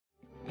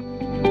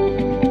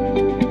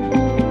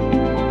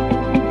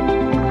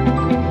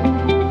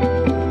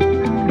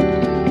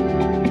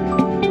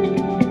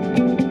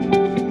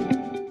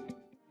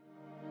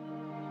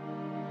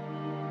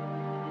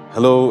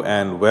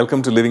and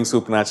welcome to Living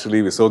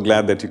Supernaturally. We're so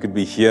glad that you could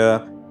be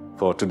here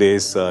for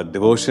today's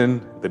devotion,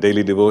 the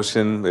daily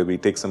devotion, where we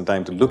take some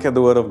time to look at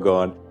the Word of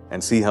God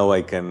and see how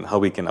we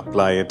can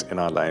apply it in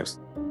our lives.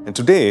 And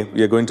today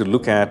we are going to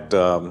look at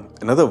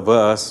another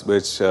verse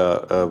which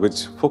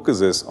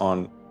focuses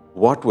on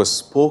what was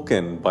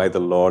spoken by the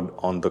Lord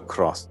on the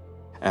cross.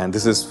 And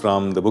this is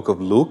from the book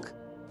of Luke,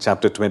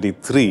 chapter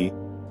 23,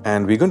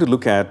 and we're going to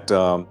look at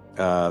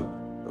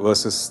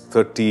verses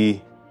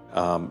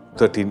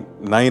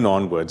 39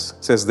 onwards.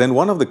 It says, "Then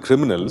one of the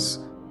criminals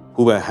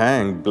who were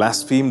hanged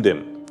blasphemed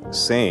him,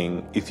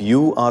 saying, 'If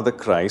you are the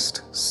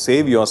Christ,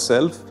 save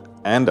yourself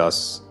and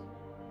us.'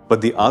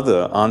 But the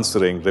other,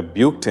 answering,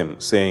 rebuked him,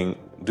 saying,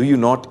 'Do you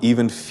not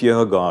even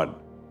fear God,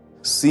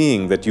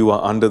 seeing that you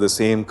are under the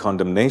same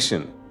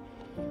condemnation?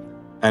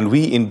 And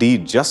we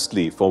indeed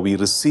justly, for we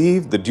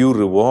receive the due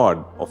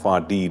reward of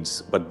our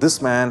deeds, but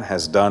this man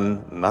has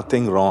done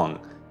nothing wrong.'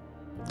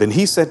 Then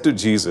he said to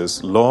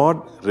Jesus, 'Lord,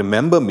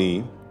 remember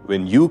me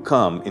when you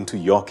come into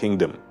your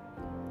kingdom.'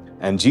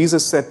 And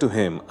Jesus said to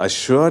him,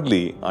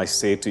 'Assuredly, I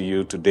say to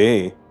you,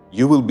 today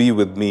you will be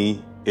with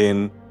me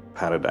in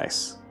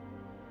paradise.'"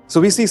 So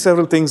we see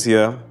several things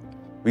here.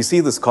 We see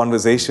this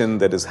conversation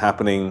that is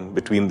happening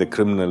between the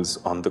criminals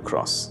on the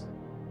cross.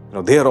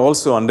 They are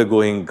also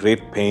undergoing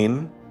great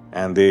pain,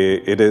 and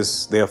they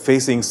are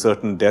facing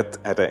certain death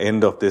at the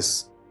end of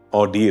this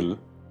ordeal.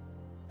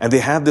 And they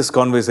have this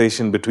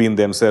conversation between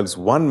themselves.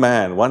 One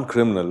man, one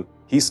criminal,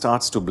 he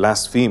starts to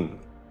blaspheme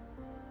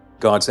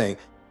God, saying,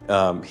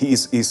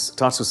 he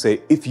starts to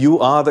say, "If you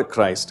are the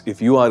Christ, if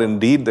you are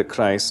indeed the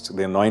Christ,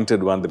 the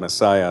anointed one, the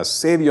Messiah,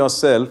 save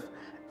yourself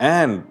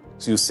and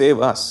you save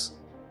us."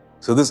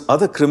 So this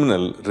other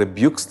criminal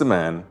rebukes the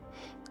man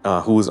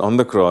who is on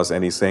the cross,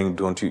 and he's saying,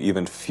 "Don't you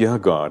even fear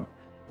God?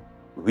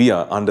 We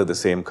are under the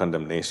same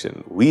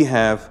condemnation. We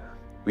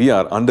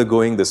are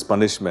undergoing this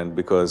punishment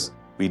because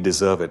we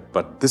deserve it,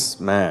 but this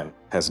man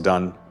has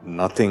done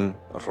nothing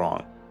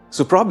wrong."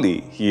 So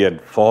probably he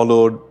had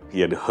followed,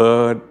 he had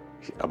heard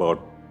about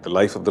the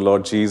life of the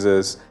Lord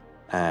Jesus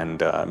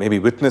and maybe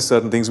witnessed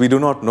certain things. We do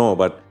not know,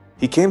 but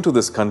he came to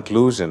this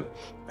conclusion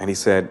and he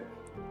said,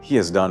 he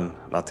has done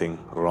nothing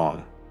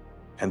wrong.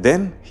 And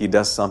then he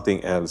does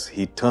something else.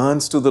 He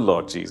turns to the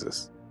Lord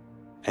Jesus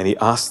and he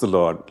asks the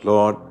Lord,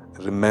 "Lord,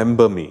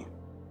 remember me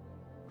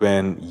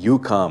when you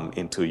come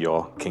into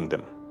your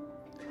kingdom."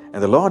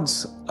 And the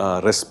Lord's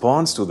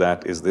response to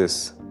that is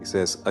this. He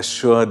says,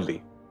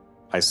 "Assuredly,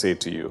 I say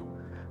to you,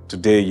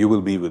 today you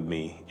will be with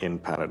me in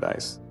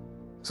paradise."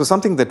 So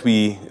something that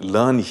we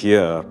learn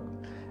here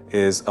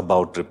is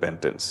about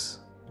repentance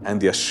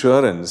and the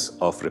assurance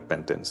of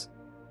repentance.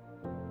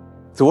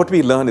 So what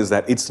we learn is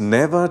that it's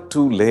never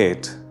too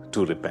late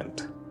to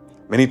repent.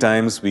 Many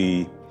times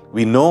we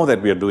know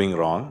that we are doing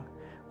wrong.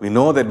 We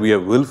know that we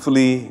have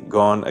willfully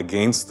gone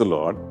against the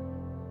Lord.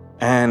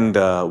 And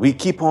we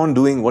keep on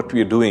doing what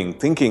we are doing,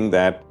 thinking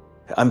that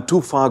I'm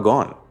too far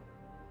gone.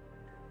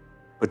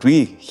 But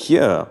we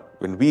hear,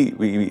 when we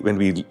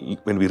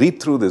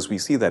read through this, we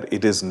see that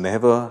it is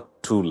never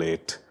too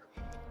late.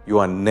 You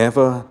are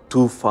never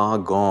too far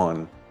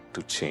gone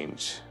to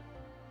change.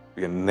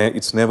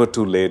 It's never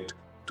too late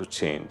to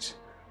change,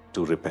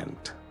 to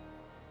repent.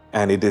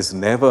 And it is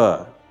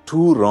never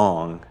too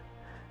wrong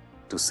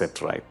to set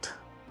right.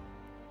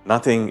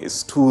 Nothing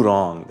is too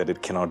wrong that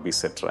it cannot be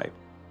set right.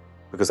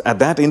 Because at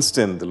that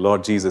instant, the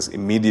Lord Jesus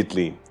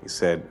immediately, he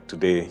said,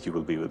 "Today you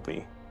will be with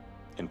me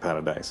in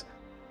paradise."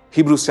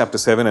 Hebrews chapter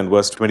 7 and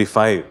verse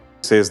 25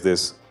 says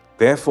this,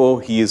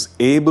 "Therefore he is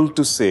able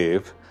to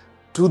save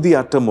to the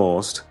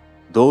uttermost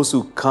those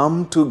who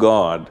come to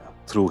God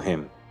through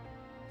him,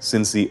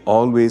 since he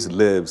always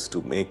lives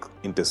to make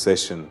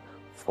intercession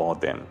for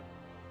them."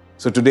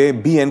 So today,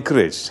 be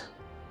encouraged.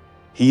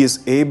 He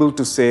is able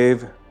to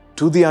save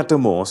to the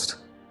uttermost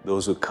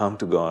those who come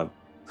to God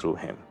through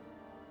him.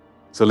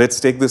 So let's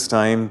take this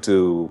time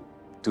to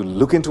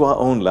look into our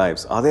own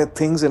lives. Are there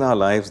things in our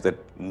lives that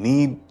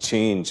need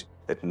change,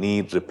 that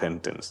need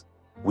repentance?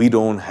 We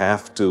don't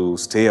have to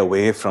stay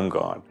away from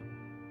God.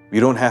 We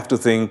don't have to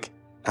think,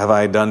 have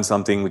I done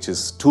something which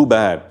is too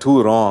bad,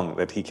 too wrong,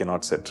 that he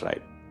cannot set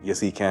right? Yes,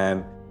 he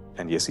can,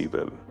 and yes, he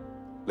will.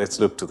 Let's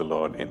look to the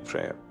Lord in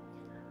prayer.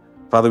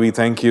 Father, we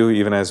thank you.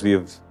 Even as we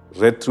have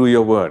read through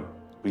your word,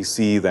 we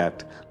see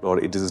that,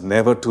 Lord, it is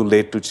never too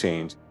late to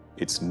change.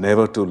 It's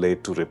never too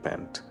late to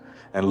repent.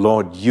 And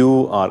Lord,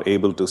 you are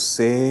able to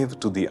save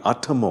to the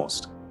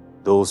uttermost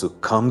those who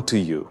come to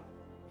you.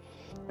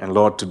 And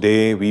Lord,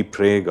 today we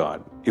pray,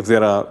 God, if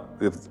there are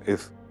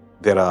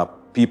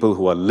people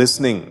who are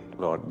listening,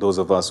 Lord, those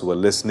of us who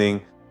are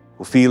listening,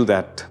 who feel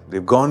that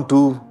they've gone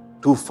too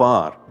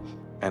far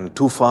and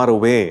too far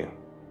away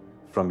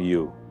from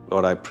you,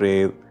 Lord, I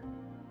pray,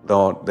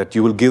 Lord, that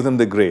you will give them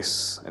the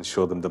grace and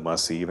show them the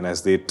mercy even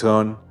as they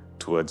turn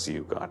towards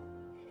you, God.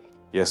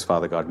 Yes,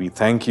 Father God, we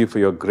thank you for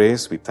your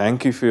grace. We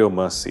thank you for your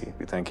mercy.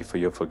 We thank you for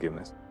your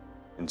forgiveness.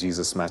 In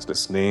Jesus'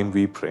 matchless name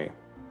we pray.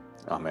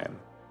 Amen.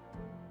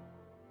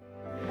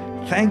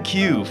 Thank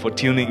you for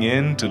tuning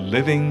in to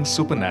Living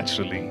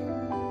Supernaturally.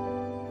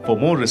 For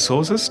more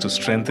resources to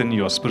strengthen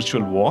your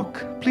spiritual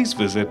walk, please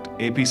visit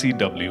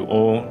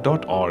apcwo.org.